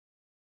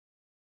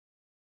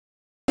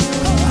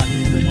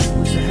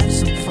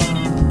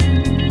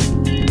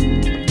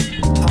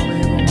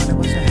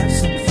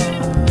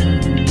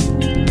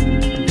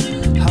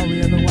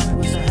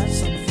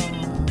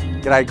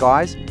G'day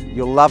guys,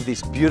 you'll love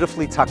this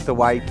beautifully tucked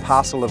away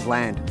parcel of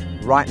land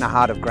right in the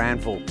heart of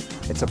Granville.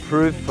 It's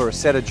approved for a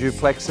set of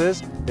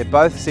duplexes. They're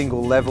both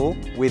single level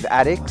with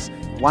attics.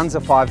 One's a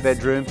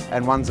 5-bedroom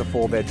and one's a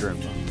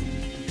 4-bedroom.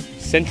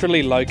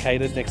 Centrally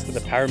located next to the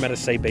Parramatta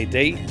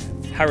CBD,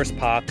 Harris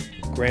Park,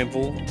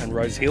 Granville and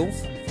Rose Hill.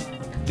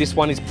 This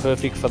one is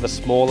perfect for the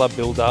smaller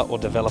builder or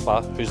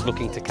developer who's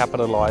looking to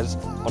capitalise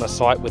on a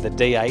site with a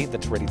DA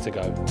that's ready to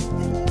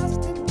go.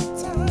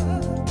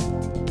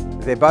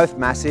 They're both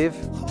massive,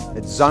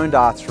 it's zoned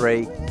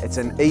R3, it's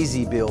an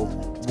easy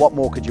build. What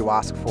more could you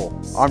ask for?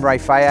 I'm Ray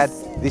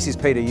Fayad, this is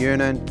Peter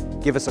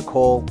Yunan. Give us a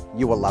call,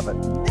 you will love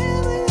it.